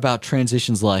more about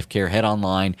Transitions Life Care, head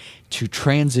online to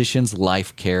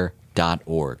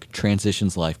transitionslifecare.org.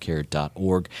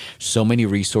 Transitionslifecare.org. So many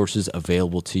resources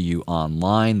available to you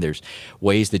online. There's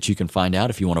ways that you can find out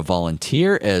if you want to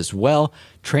volunteer as well.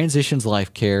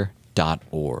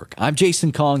 Transitionslifecare.org. I'm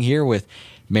Jason Kong here with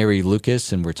Mary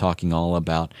Lucas, and we're talking all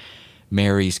about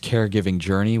Mary's caregiving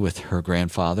journey with her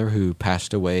grandfather who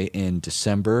passed away in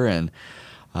December. And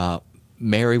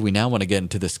Mary, we now want to get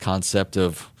into this concept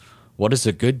of what is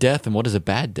a good death and what is a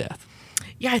bad death?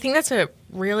 Yeah, I think that's a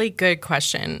really good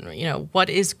question. What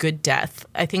is good death?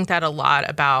 I think that a lot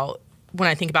about when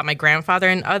I think about my grandfather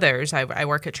and others. I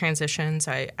work at Transitions.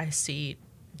 I see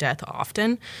death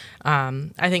often.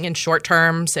 I think in short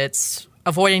terms, it's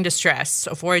avoiding distress,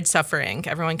 avoid suffering.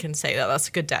 Everyone can say that that's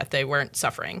a good death. They weren't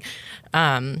suffering.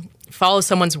 Follow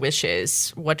someone's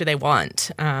wishes. What do they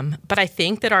want? But I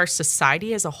think that our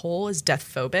society as a whole is death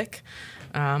phobic.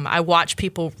 I watch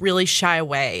people really shy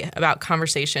away about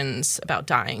conversations about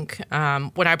dying.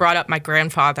 When I brought up my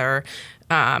grandfather,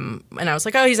 and I was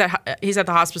like, "Oh, he's at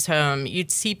the hospice home,"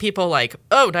 you'd see people like,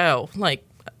 "Oh no," like,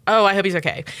 "Oh, I hope he's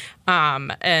okay."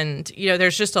 And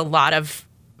there's just a lot of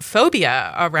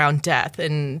phobia around death,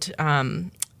 and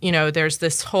there's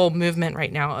this whole movement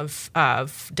right now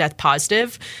of death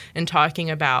positive and talking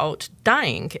about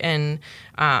dying. And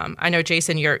I know,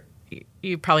 Jason,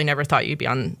 you probably never thought you'd be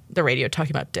on the radio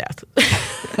talking about death.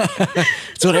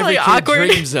 It's what every kid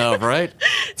dreams of, right?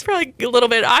 It's probably a little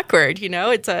bit awkward.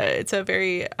 It's a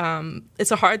very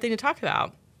it's a hard thing to talk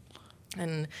about.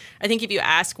 And I think if you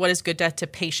ask what is good death to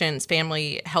patients,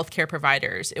 family, healthcare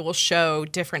providers, it will show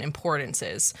different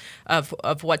importances of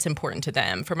what's important to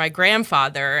them. For my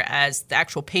grandfather, as the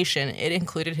actual patient, it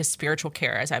included his spiritual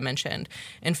care, as I mentioned,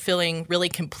 and feeling really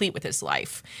complete with his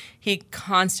life. He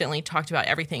constantly talked about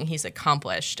everything he's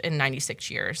accomplished in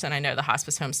 96 years. And I know the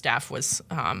hospice home staff was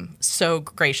so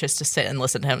gracious to sit and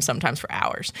listen to him sometimes for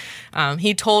hours.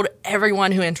 He told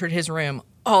everyone who entered his room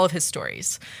all of his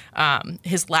stories.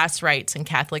 His last rites and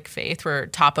Catholic faith were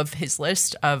top of his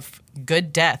list of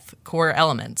good death core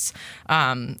elements.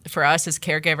 For us as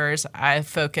caregivers, I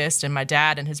focused, and my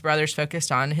dad and his brothers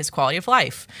focused on his quality of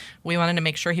life. We wanted to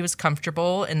make sure he was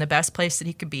comfortable in the best place that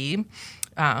he could be.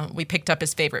 We picked up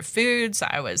his favorite foods.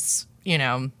 He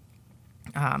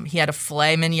had a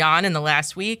filet mignon in the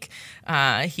last week.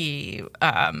 He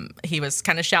was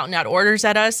kind of shouting out orders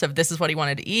at us of this is what he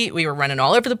wanted to eat. We were running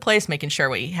all over the place, making sure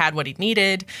we had what he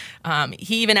needed.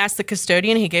 He even asked the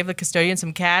custodian. He gave the custodian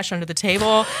some cash under the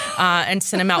table and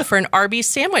sent him out for an Arby's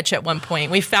sandwich at one point.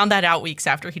 We found that out weeks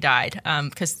after he died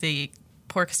because the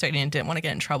poor custodian didn't want to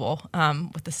get in trouble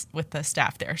with the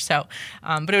staff there. So,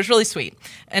 but it was really sweet.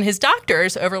 And his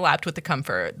doctors overlapped with the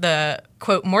comfort. The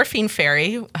quote morphine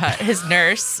fairy, his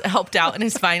nurse, helped out in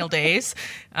his final days.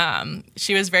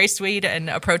 She was very sweet and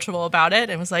approachable about it,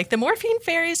 and was like, "The morphine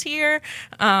fairy's here,"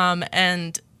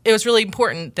 and it was really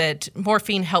important that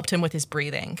morphine helped him with his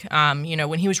breathing.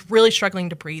 When he was really struggling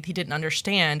to breathe, he didn't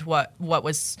understand what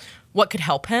could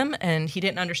help him, and he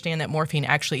didn't understand that morphine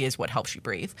actually is what helps you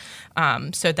breathe.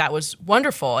 So that was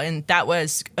wonderful, and that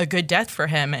was a good death for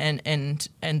him. And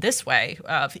this way,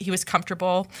 he was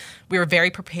comfortable. We were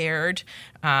very prepared.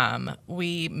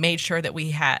 We made sure that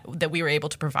we were able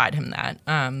to provide him that.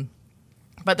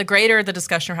 But the greater the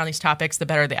discussion around these topics, the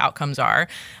better the outcomes are.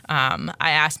 I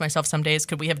ask myself some days,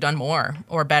 could we have done more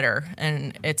or better?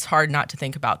 And it's hard not to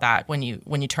think about that when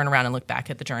you turn around and look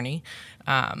back at the journey.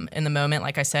 In the moment,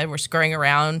 like I said, we're scurrying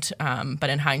around,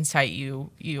 but in hindsight, you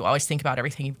always think about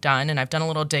everything you've done. And I've done a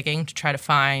little digging to try to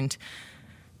find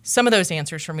some of those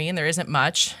answers for me, and there isn't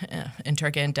much. Enter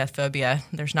again, death phobia.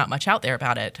 There's not much out there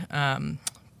about it.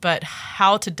 But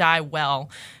how to die well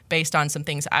based on some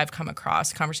things I've come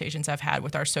across, conversations I've had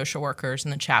with our social workers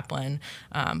and the chaplain.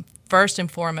 First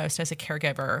and foremost, as a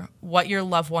caregiver, what your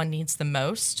loved one needs the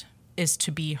most is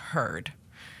to be heard.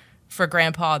 For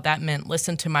Grandpa, that meant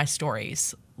listen to my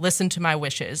stories, listen to my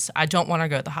wishes. I don't want to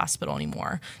go to the hospital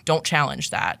anymore. Don't challenge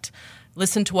that.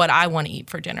 Listen to what I want to eat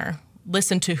for dinner.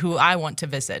 Listen to who I want to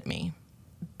visit me.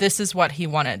 This is what he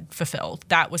wanted fulfilled.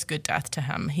 That was good death to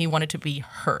him. He wanted to be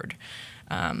heard.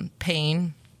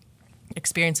 Pain,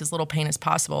 experience as little pain as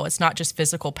possible. It's not just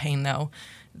physical pain, though.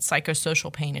 It's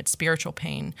psychosocial pain. It's spiritual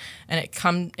pain. And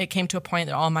it came to a point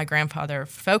that all my grandfather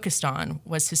focused on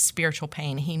was his spiritual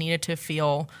pain. He needed to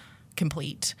feel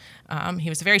complete. He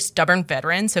was a very stubborn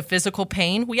veteran, so physical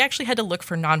pain, we actually had to look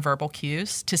for nonverbal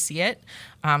cues to see it.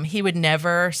 He would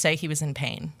never say he was in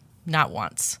pain, not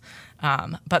once.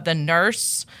 But the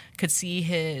nurse could see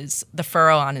the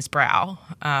furrow on his brow,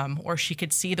 or she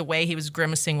could see the way he was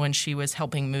grimacing when she was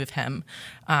helping move him.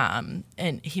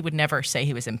 And he would never say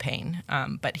he was in pain.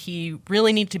 But he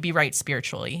really needed to be right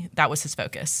spiritually. That was his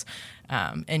focus.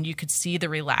 And you could see the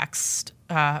relaxed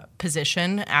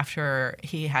position after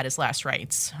he had his last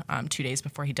rites 2 days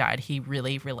before he died. He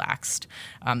really relaxed.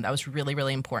 That was really,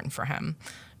 really important for him.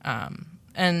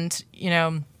 And,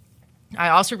 I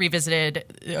also revisited,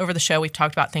 over the show, we've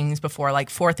talked about things before, like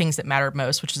 4 Things That Matter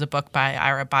Most, which is a book by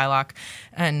Ira Beilock.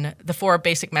 And the 4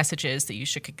 basic messages that you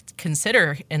should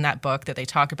consider in that book that they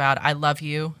talk about: I love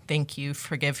you, thank you,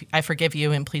 I forgive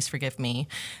you, and please forgive me.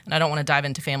 And I don't want to dive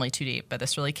into family too deep, but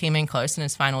this really came in close in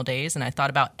his final days, and I thought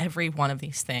about every one of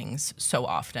these things so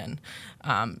often.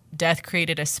 Death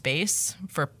created a space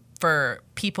for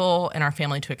people in our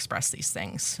family to express these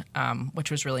things,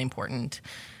 which was really important.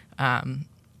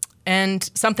 And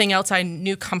something else I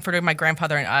knew comforted my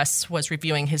grandfather and us was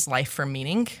reviewing his life for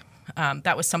meaning.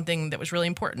 That was something that was really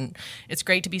important. It's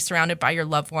great to be surrounded by your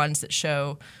loved ones that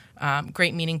show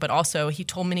great meaning, but also he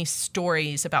told many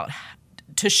stories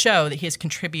to show that he has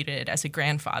contributed as a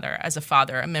grandfather, as a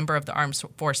father, a member of the armed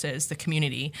forces, the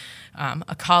community,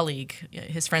 a colleague.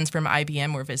 His friends from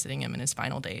IBM were visiting him in his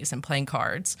final days and playing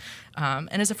cards.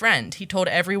 And as a friend, he told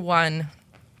everyone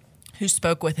who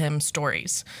spoke with him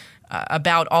stories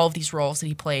about all of these roles that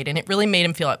he played, and it really made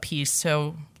him feel at peace.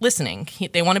 So listening,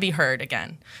 they want to be heard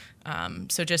again.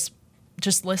 So just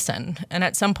listen. And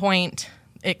at some point,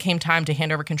 it came time to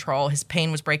hand over control. His pain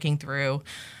was breaking through.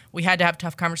 We had to have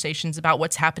tough conversations about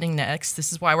what's happening next.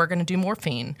 This is why we're going to do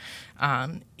morphine.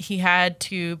 He had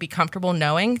to be comfortable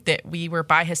knowing that we were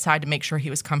by his side to make sure he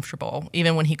was comfortable,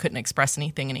 even when he couldn't express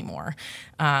anything anymore.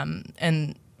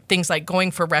 And things like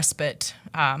going for respite,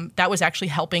 that was actually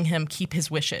helping him keep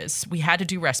his wishes. We had to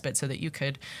do respite so that you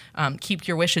could keep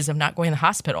your wishes of not going to the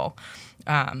hospital.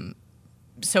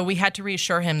 So we had to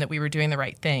reassure him that we were doing the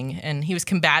right thing. And he was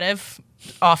combative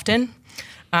often.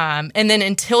 And then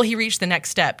until he reached the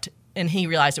next step and he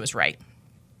realized it was right.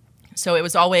 So it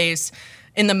was always,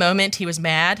 in the moment, he was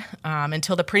mad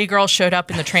until the pretty girl showed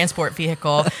up in the transport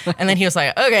vehicle. And then he was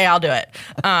like, okay, I'll do it.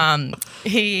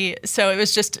 So it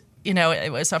was just,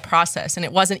 it was a process, and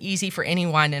it wasn't easy for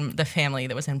anyone in the family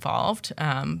that was involved.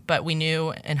 But we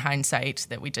knew in hindsight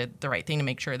that we did the right thing to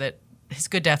make sure that his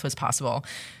good death was possible.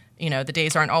 The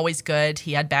days aren't always good.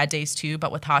 He had bad days too,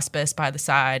 but with hospice by the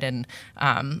side, and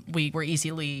we were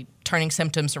easily turning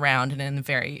symptoms around. And in the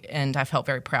very end, I felt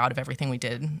very proud of everything we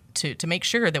did to make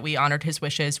sure that we honored his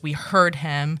wishes. We heard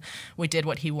him. We did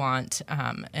what he wanted,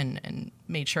 and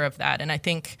made sure of that. And I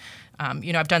think,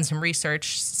 I've done some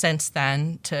research since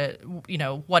then to,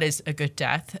 what is a good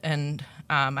death. And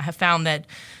I have found that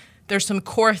there's some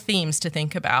core themes to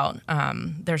think about.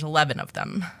 There's 11 of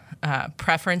them.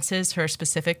 Preferences for a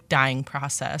specific dying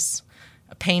process,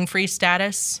 a pain-free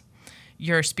status,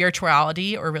 your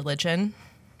spirituality or religion,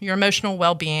 your emotional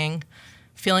well-being,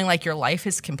 feeling like your life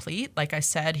is complete. Like I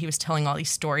said, he was telling all these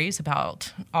stories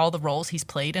about all the roles he's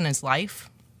played in his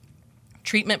life.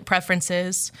 Treatment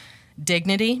preferences,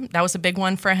 dignity, that was a big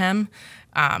one for him.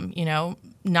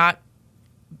 Not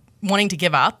wanting to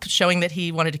give up, showing that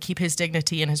he wanted to keep his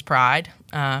dignity and his pride.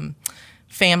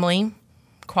 Family,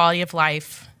 quality of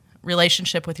life,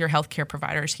 relationship with your healthcare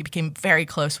providers. He became very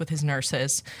close with his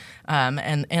nurses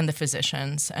and the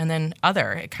physicians. And then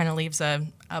other, it kind of leaves a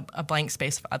blank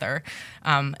space of other.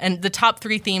 And the top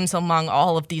 3 themes among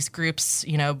all of these groups,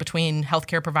 between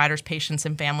healthcare providers, patients,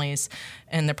 and families,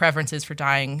 and the preferences for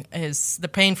dying is the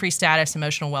pain-free status,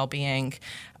 emotional well-being,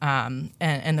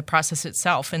 and the process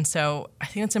itself. And so I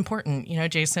think it's important,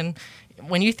 Jason,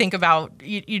 when you think about,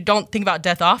 you don't think about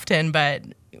death often, but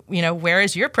where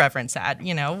is your preference at?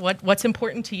 What's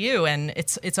important to you? And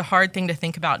it's a hard thing to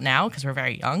think about now because we're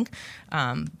very young,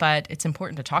 but it's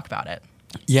important to talk about it.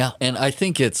 Yeah, and I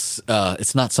think it's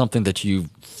not something that you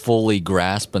fully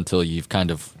grasp until you've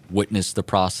kind of witnessed the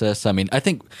process. I mean, I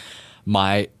think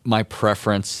my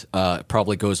preference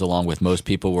probably goes along with most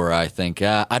people, where I think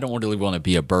I don't really want to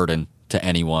be a burden to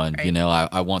anyone. Right. You know,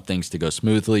 I want things to go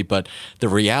smoothly, but the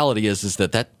reality is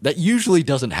that usually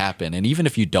doesn't happen. And even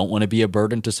if you don't want to be a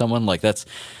burden to someone, like that's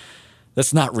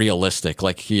not realistic.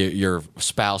 Like your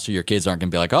spouse or your kids aren't going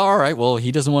to be like, oh, all right, well,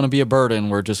 he doesn't want to be a burden,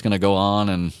 we're just going to go on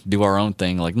and do our own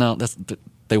thing. Like, no,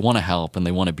 they want to help and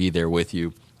they want to be there with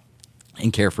you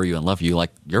and care for you and love you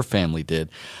like your family did.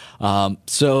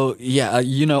 So yeah,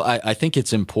 I think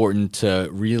it's important to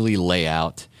really lay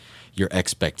out your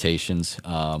expectations,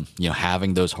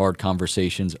 having those hard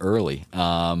conversations early.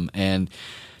 And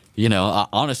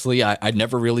honestly, I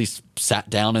never really sat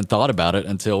down and thought about it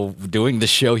until doing the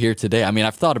show here today. I mean,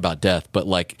 I've thought about death, but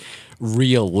like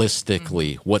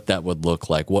realistically, what that would look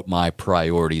like, what my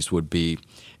priorities would be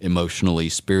emotionally,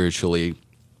 spiritually,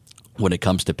 when it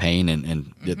comes to pain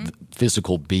and the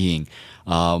physical being.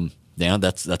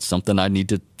 That's something I need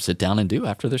to sit down and do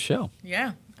after the show.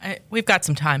 Yeah, we've got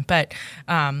some time, but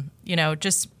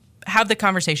just have the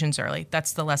conversations early.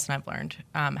 That's the lesson I've learned.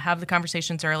 Have the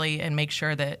conversations early and make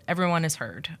sure that everyone is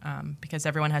heard, because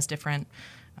everyone has different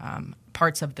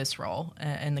parts of this role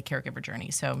in the caregiver journey.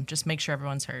 So just make sure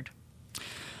everyone's heard.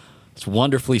 It's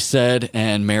wonderfully said.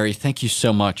 And Mary, thank you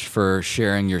so much for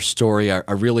sharing your story.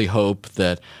 I really hope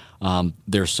that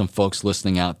there's some folks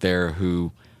listening out there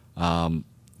who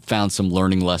found some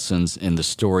learning lessons in the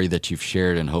story that you've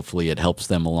shared, and hopefully it helps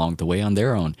them along the way on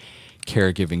their own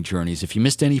caregiving journeys. If you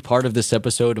missed any part of this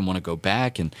episode and want to go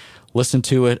back and listen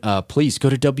to it, please go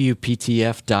to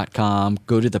WPTF.com,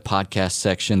 go to the podcast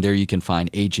section. There you can find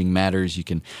Aging Matters. You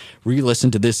can re-listen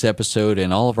to this episode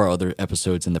and all of our other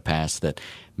episodes in the past that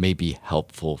may be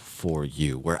helpful for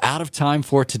you. We're out of time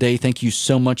for today. Thank you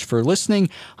so much for listening.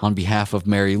 On behalf of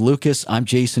Mary Lucas, I'm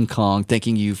Jason Kong,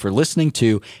 thanking you for listening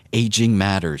to Aging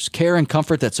Matters, care and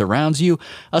comfort that surrounds you,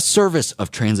 a service of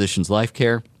Transitions Life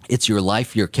Care. It's your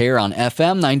life, your care on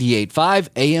FM 98.5,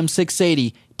 AM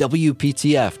 680,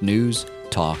 WPTF News,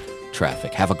 Talk,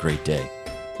 Traffic. Have a great day.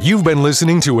 You've been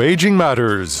listening to Aging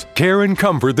Matters, care and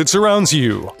comfort that surrounds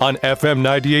you on FM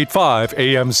 98.5,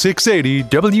 AM 680,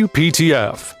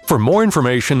 WPTF. For more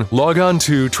information, log on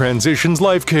to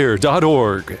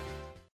transitionslifecare.org.